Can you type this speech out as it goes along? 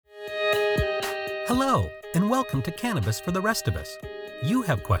Hello, and welcome to Cannabis for the Rest of Us. You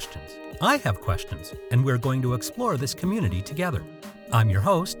have questions, I have questions, and we're going to explore this community together. I'm your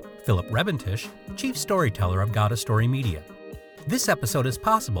host, Philip Rebentish, Chief Storyteller of Got a Story Media. This episode is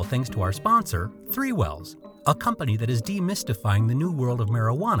possible thanks to our sponsor, 3Wells, a company that is demystifying the new world of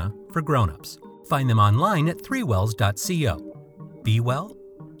marijuana for grown-ups. Find them online at 3wells.co. Be well,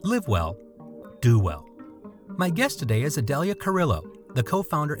 live well, do well. My guest today is Adelia Carrillo, the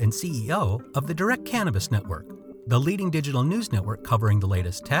co-founder and CEO of the Direct Cannabis Network, the leading digital news network covering the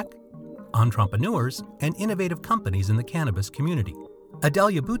latest tech, entrepreneurs, and innovative companies in the cannabis community.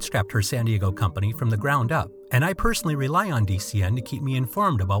 Adelia bootstrapped her San Diego company from the ground up, and I personally rely on DCN to keep me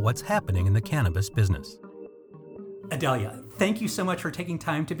informed about what's happening in the cannabis business. Adelia, thank you so much for taking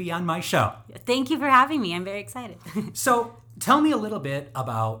time to be on my show. Thank you for having me. I'm very excited. So, tell me a little bit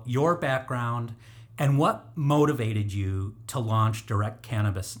about your background and what motivated you to launch Direct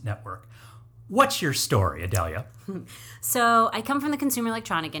Cannabis Network. What's your story, Adelia? So I come from the consumer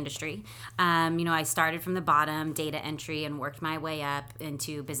electronic industry. I started from the bottom, data entry, and worked my way up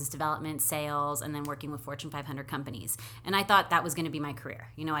into business development, sales, and then working with Fortune 500 companies. And I thought that was going to be my career.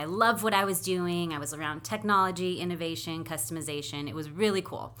 I loved what I was doing. I was around technology, innovation, customization. It was really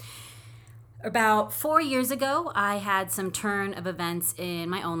cool. About 4 years ago, I had some turn of events in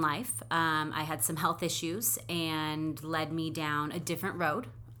my own life. I had some health issues and led me down a different road.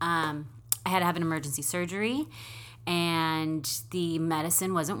 I had to have an emergency surgery, and the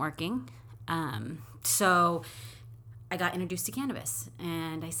medicine wasn't working. So I got introduced to cannabis,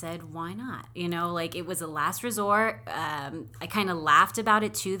 and I said, why not? It was a last resort. I kind of laughed about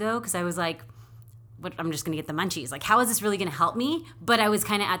it too, though, because I was like, what? I'm just going to get the munchies. Like, how is this really going to help me? But I was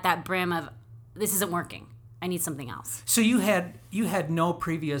kind of at that brim of, this isn't working. I need something else. So you had no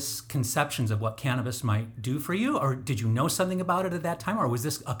previous conceptions of what cannabis might do for you, or did you know something about it at that time, or was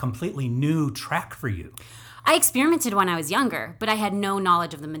this a completely new track for you? I experimented when I was younger, but I had no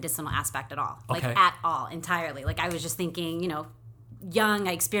knowledge of the medicinal aspect at all. Okay. At all, entirely. I was just thinking, young,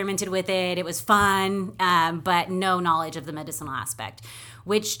 I experimented with it, it was fun, but no knowledge of the medicinal aspect,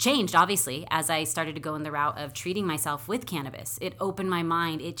 which changed, obviously, as I started to go in the route of treating myself with cannabis. It opened my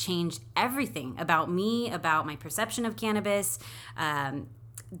mind. It changed everything about me, about my perception of cannabis,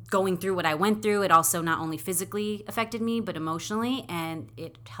 going through what I went through. It also not only physically affected me, but emotionally, and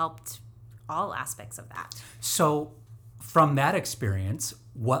it helped all aspects of that. So from that experience,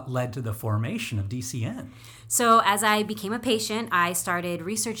 what led to the formation of DCN? So as I became a patient, I started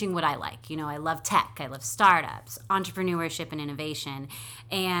researching what I like. I love tech, I love startups, entrepreneurship, and innovation.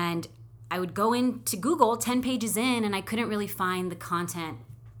 And I would go into Google 10 pages in, and I couldn't really find the content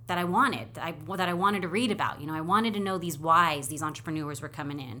that I wanted, that I wanted to read about. I wanted to know these whys these entrepreneurs were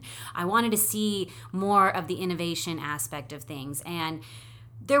coming in. I wanted to see more of the innovation aspect of things. And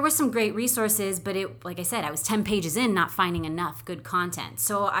there were some great resources, but like I said, I was 10 pages in, not finding enough good content.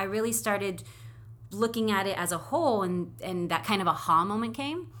 So I really started looking at it as a whole, and that kind of aha moment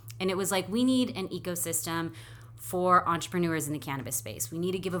came. And it was like, we need an ecosystem for entrepreneurs in the cannabis space. We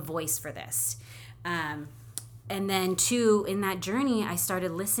need to give a voice for this. And then two, in that journey, I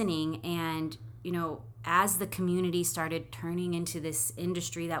started listening, and, as the community started turning into this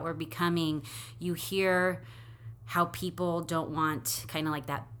industry that we're becoming, you hear how people don't want kind of like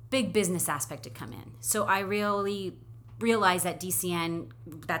that big business aspect to come in. So I really realized that DCN,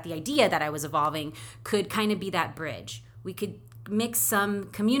 that the idea that I was evolving could kind of be that bridge. We could mix some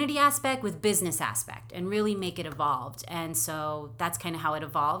community aspect with business aspect and really make it evolved. And so that's kind of how it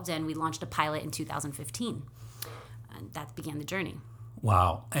evolved. And we launched a pilot in 2015. And that began the journey.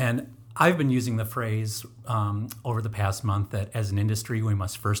 Wow. And I've been using the phrase over the past month that as an industry, we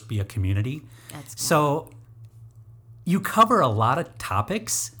must first be a community. That's cool. So you cover a lot of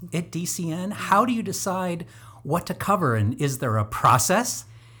topics at DCN. How do you decide what to cover, and is there a process?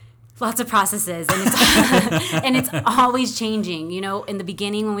 Lots of processes, and it's and it's always changing. In the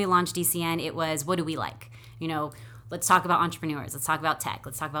beginning when we launched DCN, it was, what do we like? Let's talk about entrepreneurs. Let's talk about tech.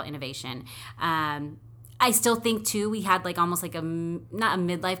 Let's talk about innovation. I still think too, we had almost not a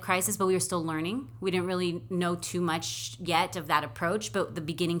midlife crisis, but we were still learning. We didn't really know too much yet of that approach, but the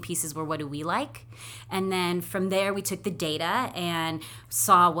beginning pieces were, what do we like? And then from there, we took the data and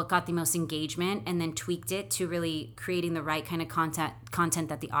saw what got the most engagement, and then tweaked it to really creating the right kind of content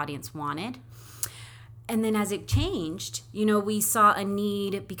that the audience wanted. And then as it changed, we saw a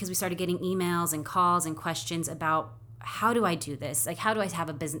need, because we started getting emails and calls and questions about, how do I do this? How do I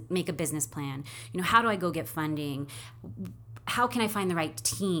make a business plan? How do I go get funding? How can I find the right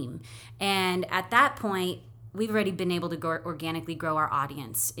team? And at that point, we've already been able to organically grow our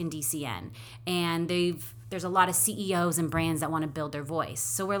audience in DCN. And they've there's a lot of CEOs and brands that want to build their voice.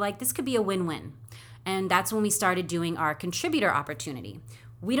 So we're like, this could be a win-win. And that's when we started doing our contributor opportunity.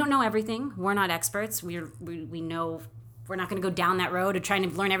 We don't know everything. We're not experts. We know we're not going to go down that road of trying to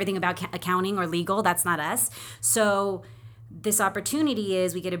learn everything about accounting or legal. That's not us. So this opportunity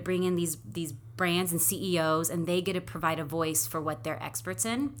is we get to bring in these brands and CEOs, and they get to provide a voice for what they're experts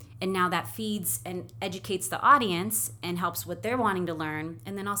in. And now that feeds and educates the audience and helps what they're wanting to learn,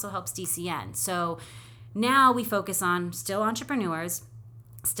 and then also helps DCN. So now we focus on still entrepreneurs,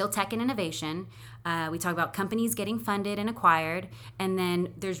 still tech and innovation. We talk about companies getting funded and acquired, and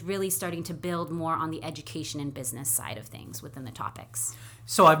then there's really starting to build more on the education and business side of things within the topics.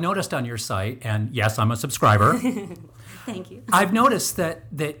 So I've noticed on your site, and yes, I'm a subscriber. Thank you. I've noticed that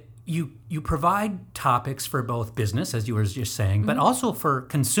you provide topics for both business, as you were just saying, but also for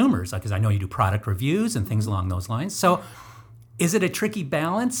consumers, because I know you do product reviews and things along those lines. So is it a tricky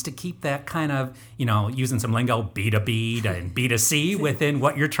balance to keep that kind of, using some lingo, B2B and B2C within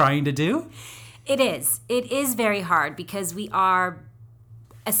what you're trying to do? It is. It is very hard because we are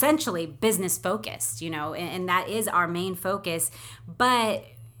essentially business focused, and that is our main focus. But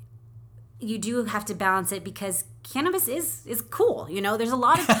you do have to balance it because cannabis is cool. There's a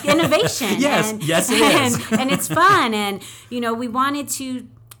lot of innovation. Yes, it is. And it's fun. And, we wanted to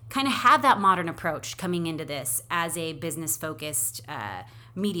kind of have that modern approach coming into this as a business-focused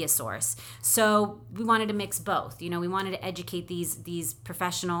media source. So we wanted to mix both. We wanted to educate these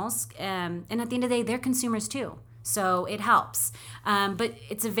professionals. And at the end of the day, they're consumers too. So it helps. But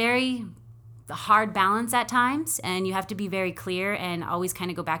it's a very hard balance at times, and you have to be very clear and always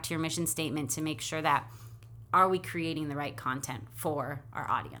kind of go back to your mission statement to make sure that are we creating the right content for our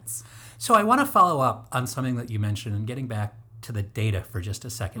audience. So I want to follow up on something that you mentioned and getting back to the data for just a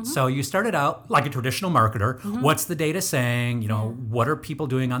second. So you started out like a traditional marketer. What's the data saying? What are people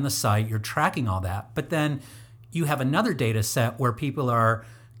doing on the site? You're tracking all that. But then you have another data set where people are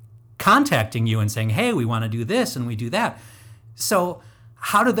contacting you and saying, hey, we want to do this and we do that. So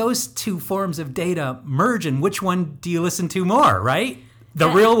how do those two forms of data merge, and which one do you listen to more, right? The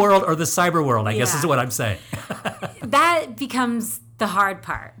real world or the cyber world, I guess is what I'm saying. That becomes the hard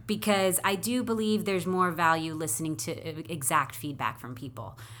part, because I do believe there's more value listening to exact feedback from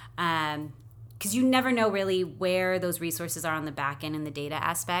people. Because you never know really where those resources are on the back end in the data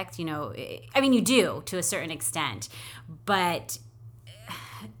aspect. You do to a certain extent. But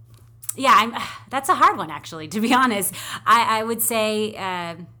that's a hard one, actually, to be honest. I would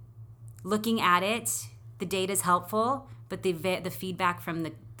say looking at it, the data is helpful, but the feedback from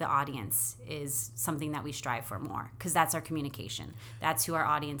the audience is something that we strive for more, because that's our communication. That's who our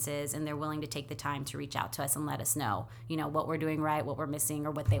audience is, and they're willing to take the time to reach out to us and let us know, what we're doing right, what we're missing,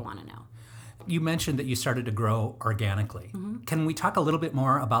 or what they want to know. You mentioned that you started to grow organically. Can we talk a little bit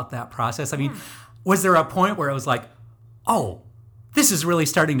more about that process? I mean, was there a point where it was like, oh, this is really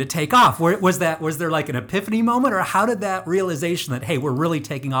starting to take off? Was there like an epiphany moment, or how did that realization that, hey, we're really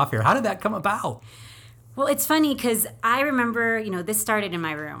taking off here, how did that come about? Well, it's funny because I remember, this started in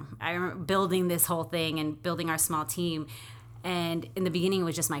my room. I remember building this whole thing and building our small team. And in the beginning, it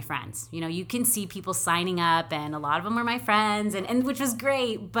was just my friends. You can see people signing up, and a lot of them were my friends, and which was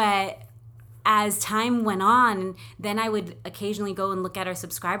great. But as time went on, then I would occasionally go and look at our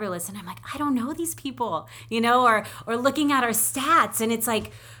subscriber list, and I'm like, I don't know these people, or looking at our stats. And it's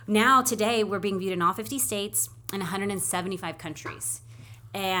like, now today we're being viewed in all 50 states and 175 countries.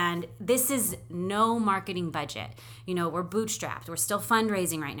 And this is no marketing budget. We're bootstrapped. We're still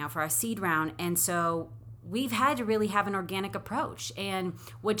fundraising right now for our seed round. And so we've had to really have an organic approach. And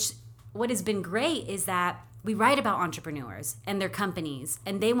what has been great is that we write about entrepreneurs and their companies,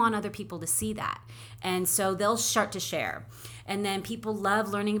 and they want other people to see that. And so they'll start to share. And then people love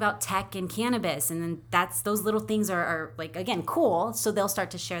learning about tech and cannabis. And then those little things are like, again, cool. So they'll start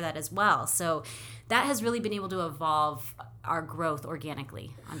to share that as well. So that has really been able to evolve our growth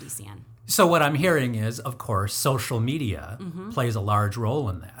organically on DCN. So what I'm hearing is, of course, social media plays a large role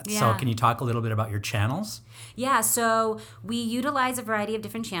in that. Yeah. So can you talk a little bit about your channels? Yeah, so we utilize a variety of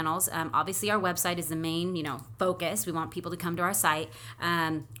different channels. Obviously, our website is the main, focus. We want people to come to our site.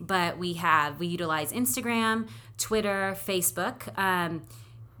 But we utilize Instagram, Twitter, Facebook.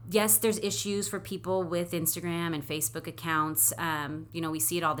 Yes, there's issues for people with Instagram and Facebook accounts. We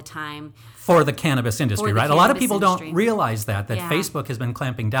see it all the time. For the cannabis industry, right? A lot of people industry. Don't realize that Facebook has been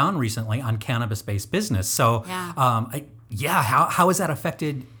clamping down recently on cannabis-based business. So, how has that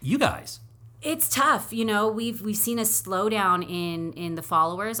affected you guys? It's tough. We've seen a slowdown in the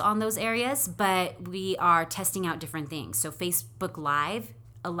followers on those areas, but we are testing out different things. So Facebook Live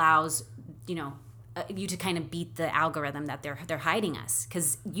allows, you to kind of beat the algorithm that they're hiding us,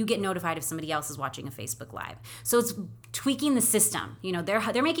 because you get notified if somebody else is watching a Facebook Live. So it's tweaking the system. You know,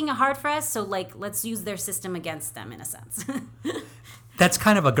 they're making it hard for us, so like let's use their system against them in a sense. That's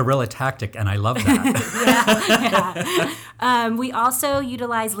kind of a guerrilla tactic, and I love that. We also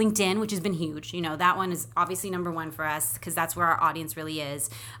utilize LinkedIn, which has been huge. You know, that one is obviously number one for us because that's where our audience really is.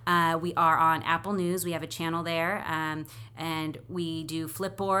 We are on Apple News. We have a channel there, and we do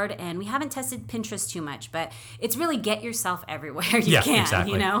Flipboard, and we haven't tested Pinterest too much, but it's really get yourself everywhere you can,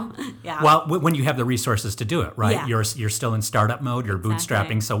 exactly. You know? Yeah. Well, when you have the resources to do it, right? Yeah. You're still in startup mode, you're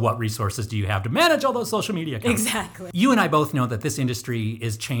bootstrapping, so what resources do you have to manage all those social media accounts? Exactly. You and I both know that this industry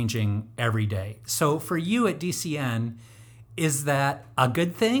is changing every day. So for you at DCN, is that a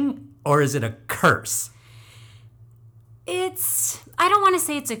good thing or is it a curse? I don't want to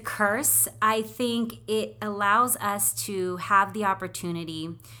say it's a curse. I think it allows us to have the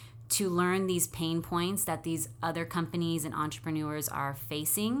opportunity to learn these pain points that these other companies and entrepreneurs are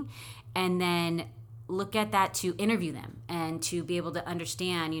facing, and then look at that to interview them and to be able to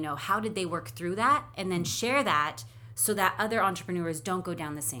understand, you know, how did they work through that, and then share that so that other entrepreneurs don't go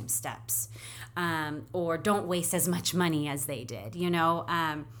down the same steps, or don't waste as much money as they did, you know.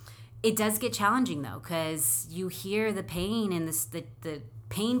 It does get challenging though, because you hear the pain and the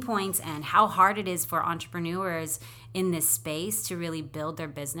pain points and how hard it is for entrepreneurs in this space to really build their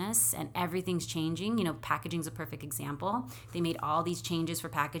business, and everything's changing. You know, packaging's a perfect example. They made all these changes for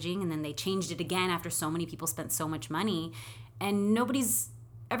packaging, and then they changed it again after so many people spent so much money, and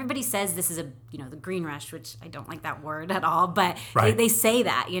everybody says this is the green rush, which I don't like that word at all, but right. they say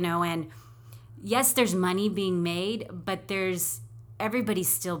that, you know, and yes, there's money being made, but everybody's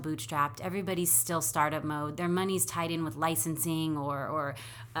still bootstrapped. Everybody's still startup mode. Their money's tied in with licensing or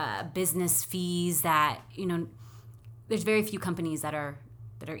business fees that, you know, there's very few companies that are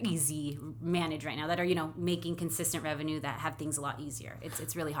easy managed right now, that are, you know, making consistent revenue, that have things a lot easier.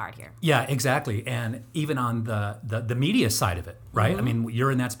 It's really hard here. Yeah, exactly. And even on the media side of it, right? Mm-hmm. I mean, you're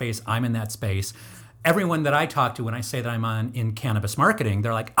in that space, I'm in that space. Everyone that I talk to when I say that I'm in cannabis marketing,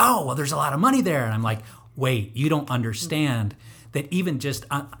 they're like, oh, well, there's a lot of money there. And I'm like, wait, you don't understand that even just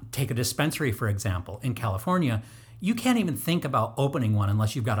take a dispensary, for example, in California, you can't even think about opening one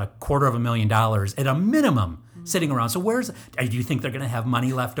unless you've got $250,000 at a minimum sitting around. So do you think they're going to have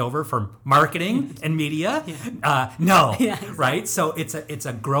money left over for marketing and media? No, yeah, exactly. Right? So it's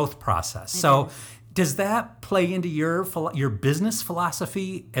a growth process. So does that play into your business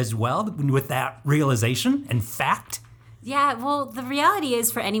philosophy as well, with that realization and fact? Yeah, well, the reality is,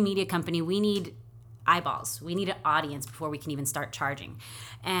 for any media company, we need eyeballs. We need an audience before we can even start charging.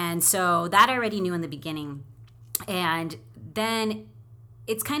 And so that I already knew in the beginning. And then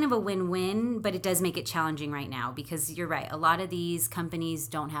it's kind of a win-win, but it does make it challenging right now, because you're right, a lot of these companies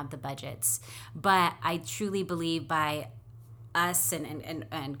don't have the budgets. But I truly believe by us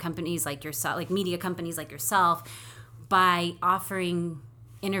and companies like yourself, like media companies like yourself, by offering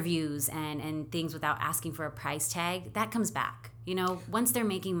interviews and things without asking for a price tag, that comes back. You know, once they're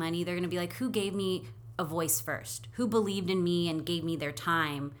making money, they're going to be like, who gave me a voice first? Who believed in me and gave me their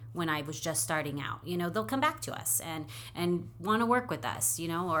time when I was just starting out? You know, they'll come back to us and want to work with us, you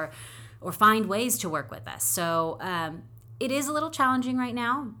know, or find ways to work with us. So it is a little challenging right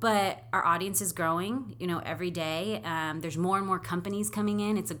now, but our audience is growing, you know, every day. There's more and more companies coming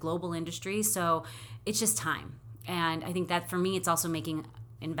in. It's a global industry, so it's just time. And I think that for me, it's also making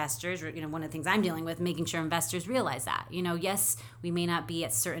investors, you know, one of the things I'm dealing with, making sure investors realize that, you know, yes, we may not be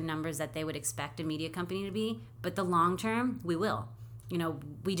at certain numbers that they would expect a media company to be, but the long term, we will. You know,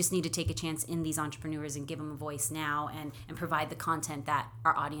 we just need to take a chance in these entrepreneurs and give them a voice now and provide the content that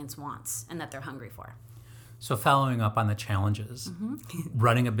our audience wants and that they're hungry for. So following up on the challenges,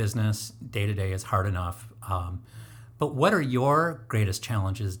 running a business day to day is hard enough. But what are your greatest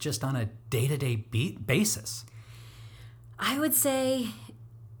challenges just on a day-to-day basis? I would say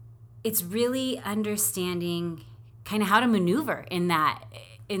it's really understanding kind of how to maneuver in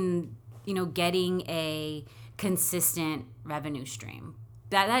you know, getting a consistent revenue stream.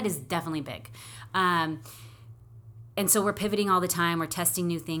 That is definitely big. And so we're pivoting all the time. We're testing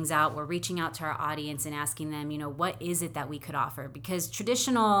new things out. We're reaching out to our audience and asking them, you know, what is it that we could offer? Because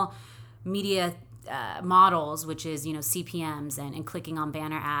traditional media models, which is, you know, CPMs and clicking on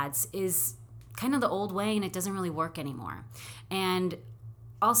banner ads, is kind of the old way, and it doesn't really work anymore. And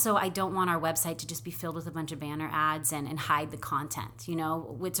also, I don't want our website to just be filled with a bunch of banner ads and hide the content. You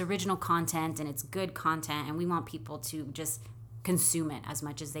know, it's original content and it's good content, and we want people to just consume it as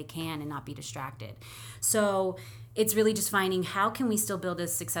much as they can and not be distracted. So it's really just finding how can we still build a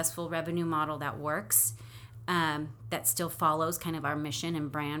successful revenue model that works, that still follows kind of our mission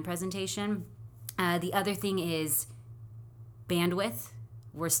and brand presentation, The other thing is bandwidth.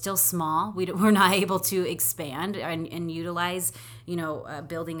 We're still small. We're not able to expand and utilize,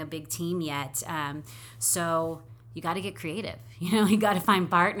 building a big team yet. So you got to get creative. You got to find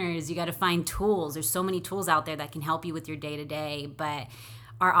partners. You got to find tools. There's so many tools out there that can help you with your day-to-day. But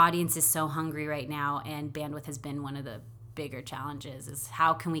our audience is so hungry right now, and bandwidth has been one of the bigger challenges. Is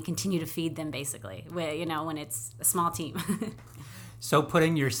how can we continue to feed them, basically, when it's a small team. So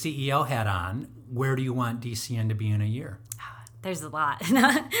putting your CEO hat on, where do you want DCN to be in a year? There's a lot.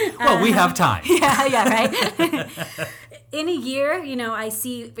 Well, we have time. Yeah, right? In a year, I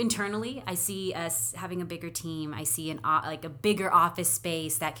see internally, I see us having a bigger team. I see a bigger office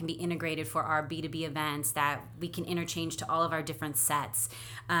space that can be integrated for our B2B events that we can interchange to all of our different sets.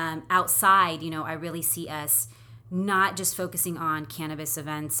 Outside, I really see us not just focusing on cannabis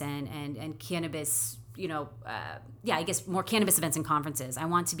events and cannabis, I guess more cannabis events and conferences. I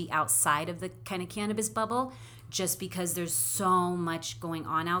want to be outside of the kind of cannabis bubble, just because there's so much going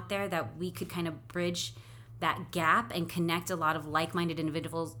on out there that we could kind of bridge that gap and connect a lot of like-minded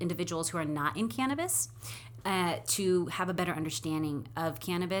individuals who are not in cannabis to have a better understanding of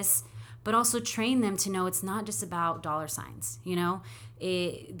cannabis, but also train them to know it's not just about dollar signs.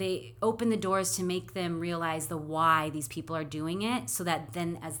 They open the doors to make them realize the why these people are doing it, so that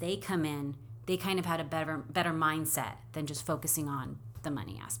then as they come in, they kind of had a better mindset than just focusing on the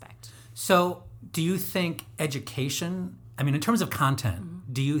money aspect. So do you think education, in terms of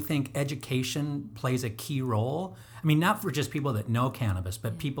content, do you think education plays a key role? Not for just people that know cannabis,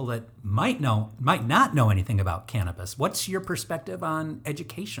 but people that might not know anything about cannabis. What's your perspective on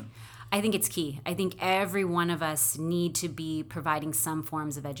education? I think it's key. I think every one of us need to be providing some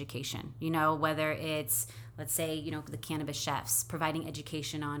forms of education, whether it's, let's say, the cannabis chefs, providing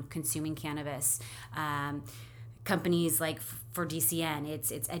education on consuming cannabis. Companies like for DCN,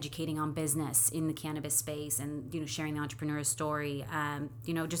 it's educating on business in the cannabis space and sharing the entrepreneur's story.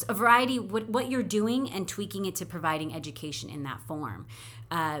 Just a variety what you're doing and tweaking it to providing education in that form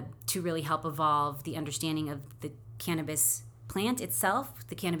to really help evolve the understanding of the cannabis plant itself,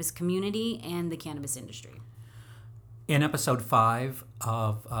 the cannabis community, and the cannabis industry. In episode 5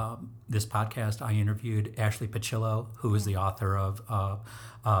 of this podcast, I interviewed Ashley Pachillo, who is the author of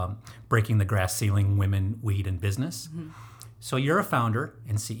Breaking the Glass Ceiling, Women, Weed, and Business. Mm-hmm. So you're a founder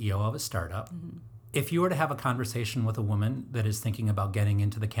and CEO of a startup. Mm-hmm. If you were to have a conversation with a woman that is thinking about getting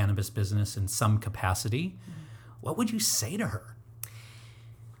into the cannabis business in some capacity, what would you say to her?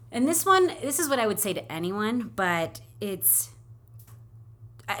 And this is what I would say to anyone, but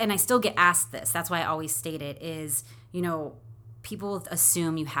and I still get asked this, that's why I always state it, is, people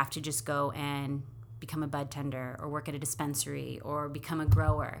assume you have to just go and become a bud tender or work at a dispensary or become a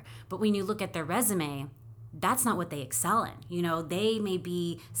grower. But when you look at their resume, that's not what they excel in. They may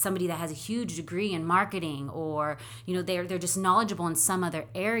be somebody that has a huge degree in marketing, or, they're just knowledgeable in some other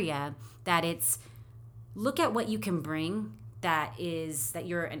area. That it's, look at what you can bring that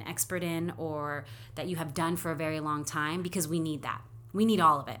you're an expert in or that you have done for a very long time, because we need that. We need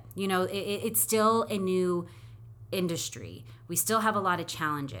all of it. It's still a new industry. We still have a lot of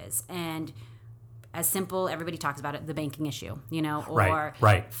challenges, and as simple, everybody talks about it, the banking issue, or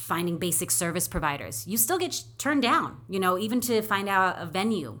finding basic service providers. You still get turned down, even to find out a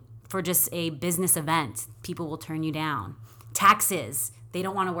venue for just a business event, people will turn you down. Taxes, they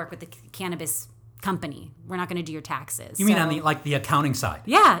don't want to work with the cannabis company. We're not going to do your taxes. You mean on the accounting side?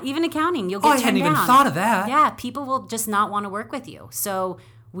 Yeah, even accounting. You'll get turned down. I hadn't even thought of that. Yeah, people will just not want to work with you. So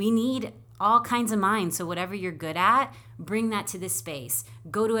we need all kinds of minds. So whatever you're good at, bring that to this space.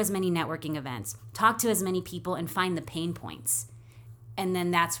 Go to as many networking events. Talk to as many people and find the pain points. And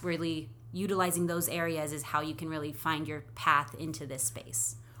then that's really utilizing those areas is how you can really find your path into this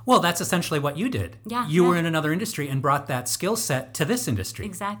space. Well, that's essentially what you did. Yeah. You were in another industry and brought that skill set to this industry.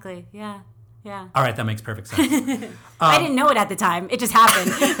 Exactly. Yeah. Yeah. All right, that makes perfect sense. I didn't know it at the time. It just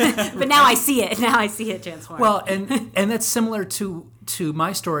happened. But now I see it. Now I see it transform. Well, and that's similar to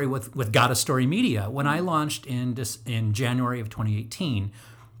my story with Got a Story Media. When I launched in January of 2018,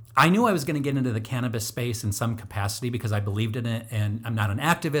 I knew I was going to get into the cannabis space in some capacity because I believed in it, and I'm not an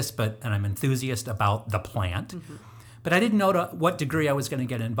activist, but I'm an enthusiast about the plant. Mm-hmm. But I didn't know to what degree I was going to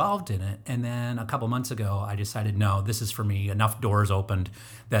get involved in it. And then a couple months ago, I decided, no, this is for me. Enough doors opened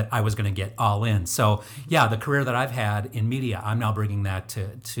that I was going to get all in. So yeah, the career that I've had in media, I'm now bringing that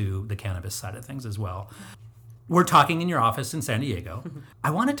to the cannabis side of things as well. We're talking in your office in San Diego.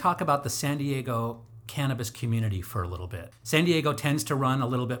 I want to talk about the San Diego cannabis community for a little bit. San Diego tends to run a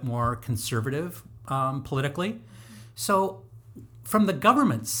little bit more conservative politically. So from the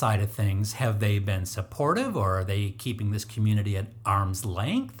government side of things, have they been supportive, or are they keeping this community at arm's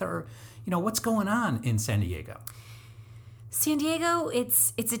length? Or, what's going on in San Diego? San Diego,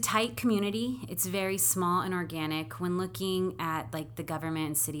 it's a tight community. It's very small and organic. When looking at like the government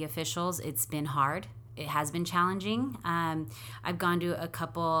and city officials, it's been hard. It has been challenging. I've gone to a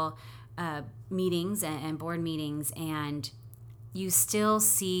couple meetings and board meetings, and you still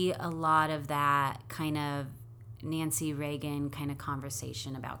see a lot of that kind of Nancy Reagan kind of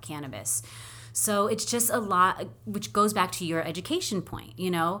conversation about cannabis. So it's just a lot, which goes back to your education point,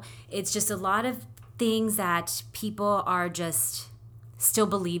 It's just a lot of things that people are just still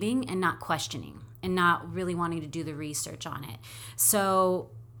believing and not questioning and not really wanting to do the research on it. So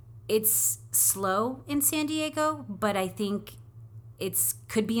it's slow in San Diego, but I think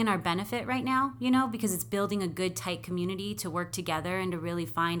could be in our benefit right now, because it's building a good, tight community to work together and to really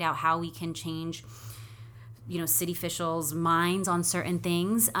find out how we can change, city officials' minds on certain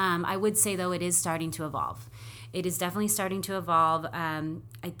things. I would say, though, it is starting to evolve. It is definitely starting to evolve.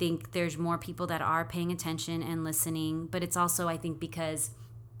 I think there's more people that are paying attention and listening, but it's also, I think, because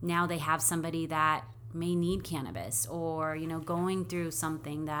now they have somebody that may need cannabis or, going through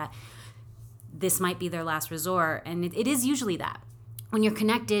something that this might be their last resort. And it is usually that. When you're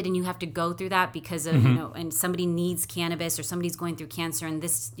connected and you have to go through that because of, and somebody needs cannabis or somebody's going through cancer and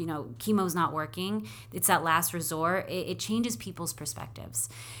this, chemo's not working, it's that last resort, it changes people's perspectives.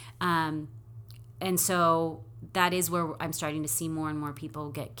 And so that is where I'm starting to see more and more people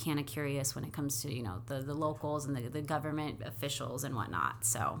get kind of curious when it comes to, the locals and the government officials and whatnot.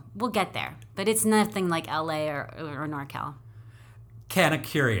 So we'll get there. But it's nothing like LA or NorCal. Kind of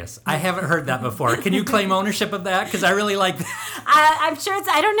curious. I haven't heard that before. Can you claim ownership of that? Because I really like that. I'm sure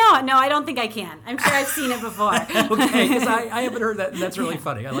I don't know. No, I don't think I can. I'm sure I've seen it before. Okay, because I haven't heard that. That's really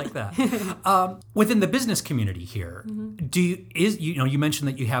funny. I like that. Within the business community here, you mentioned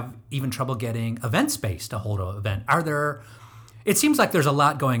that you have even trouble getting event space to hold an event. It seems like there's a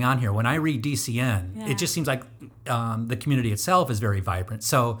lot going on here. When I read DCN, It just seems like the community itself is very vibrant.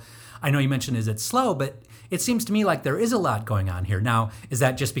 So I know you mentioned, is it slow, but it seems to me like there is a lot going on here. Now, is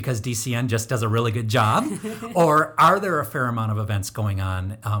that just because DCN just does a really good job? Or are there a fair amount of events going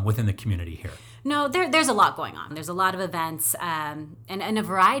on within the community here? No, there's a lot going on. There's a lot of events and a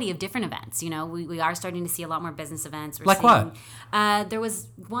variety of different events. We are starting to see a lot more business events. What? There was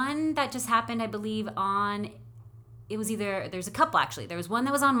one that just happened, I believe, there's a couple actually. There was one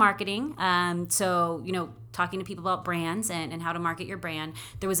that was on marketing. Talking to people about brands and how to market your brand.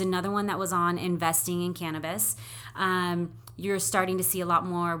 There was another one that was on investing in cannabis. You're starting to see a lot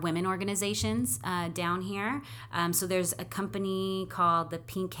more women organizations down here. So there's a company called the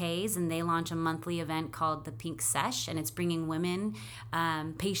Pink Haze, and they launch a monthly event called the Pink Sesh, and it's bringing women,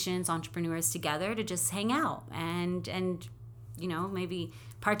 patients, entrepreneurs together to just hang out and maybe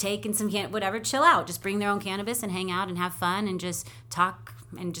partake in some whatever, chill out, just bring their own cannabis and hang out and have fun and just talk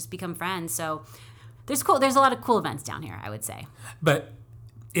and just become friends. So there's a lot of cool events down here, I would say. But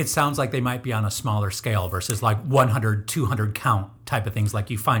it sounds like they might be on a smaller scale versus like 100, 200 count type of things like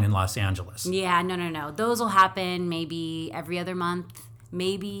you find in Los Angeles. Yeah, no. Those will happen maybe every other month.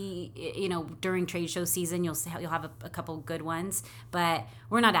 Maybe, during trade show season, you'll have a couple good ones, but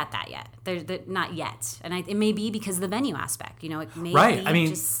we're not at that yet. They're not yet. And it may be because of the venue aspect. It may right. be I mean,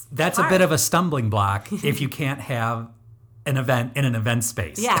 just that's hard. A bit of a stumbling block if you can't have an event in an event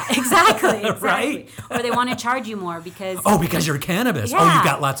space. Yeah, exactly. Right? Or they want to charge you more because... because you're cannabis. Yeah. Oh, you've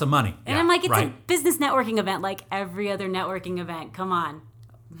got lots of money. And I'm like, it's a business networking event like every other networking event. Come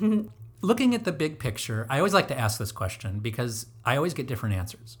on. Looking at the big picture, I always like to ask this question because I always get different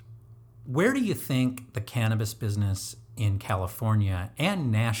answers. Where do you think the cannabis business in California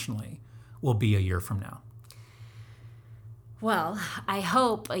and nationally will be a year from now? Well, I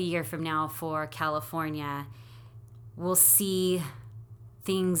hope a year from now for California, we'll see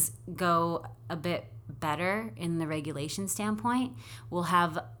things go a bit better in the regulation standpoint. We'll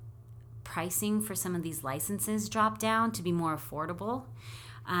have pricing for some of these licenses drop down to be more affordable.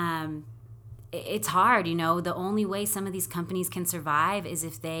 It's hard, the only way some of these companies can survive is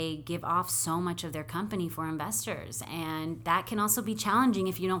if they give off so much of their company for investors. And that can also be challenging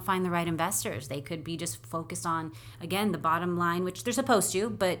if you don't find the right investors. They could be just focused on, again, the bottom line, which they're supposed to,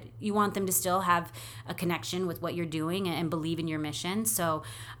 but you want them to still have a connection with what you're doing and believe in your mission. So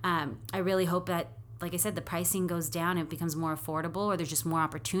I really hope that, like I said, the pricing goes down, it becomes more affordable, or there's just more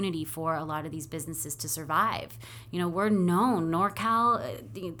opportunity for a lot of these businesses to survive. We're known,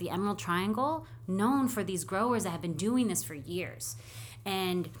 NorCal, the Emerald Triangle, known for these growers that have been doing this for years.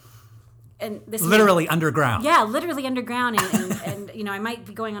 And this literally underground. Yeah, literally underground. And I might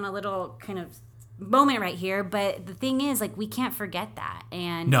be going on a little kind of moment right here, but the thing is, we can't forget that.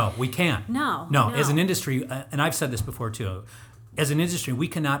 And no, we can't. No. As an industry, and I've said this before too, as an industry, we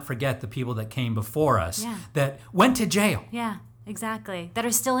cannot forget the people that came before us Yeah. that went to jail. Yeah, exactly. That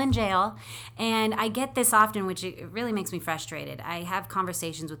are still in jail. And I get this often, which it really makes me frustrated. I have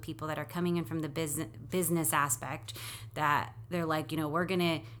conversations with people that are coming in from the business aspect that they're like, we're going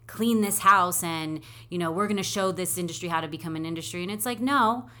to clean this house and, we're going to show this industry how to become an industry. And it's like,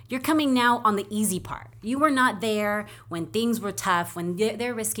 no, you're coming now on the easy part. You were not there when things were tough, when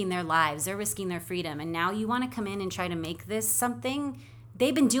they're risking their lives, they're risking their freedom. And now you want to come in and try to make this something.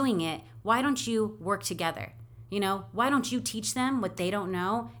 They've been doing it. Why don't you work together? Why don't you teach them what they don't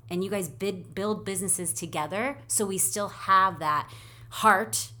know and you guys build businesses together so we still have that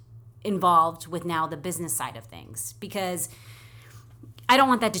heart involved with now the business side of things? Because I don't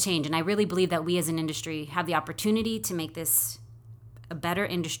want that to change. And I really believe that we as an industry have the opportunity to make this a better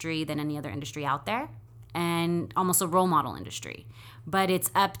industry than any other industry out there and almost a role model industry. But it's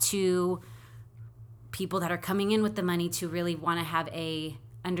up to people that are coming in with the money to really want to have a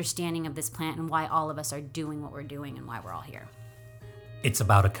understanding of this plant and why all of us are doing what we're doing and why we're all here. It's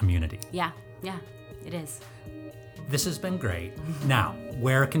about a community. Yeah, it is. This has been great. Now,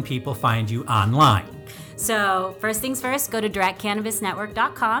 where can people find you online? So first things first, go to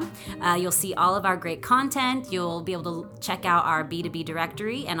directcannabisnetwork.com. You'll see all of our great content. You'll be able to check out our B2B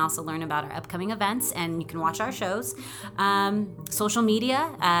directory and also learn about our upcoming events, and you can watch our shows. Social media,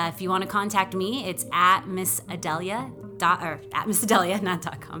 if you want to contact me, it's at Miss Adelia, at Miss Adelia, not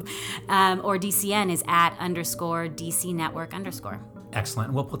 .com. Or DCN is at _DC Network _. Excellent.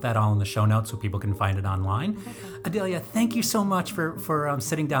 And we'll put that all in the show notes so people can find it online. Okay. Adelia, thank you so much for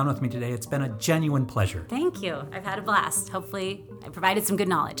sitting down with me today. It's been a genuine pleasure. Thank you. I've had a blast. Hopefully, I provided some good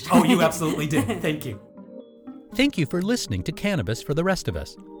knowledge. Oh, you absolutely did. Thank you. Thank you for listening to Cannabis for the Rest of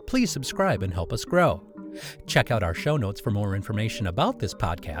Us. Please subscribe and help us grow. Check out our show notes for more information about this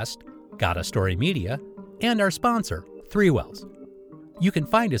podcast, Got a Story Media, and our sponsor, 3 Wells. You can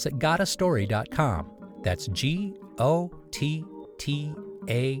find us at gotastory.com. That's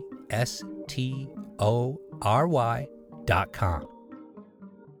GOTTASTORY.com.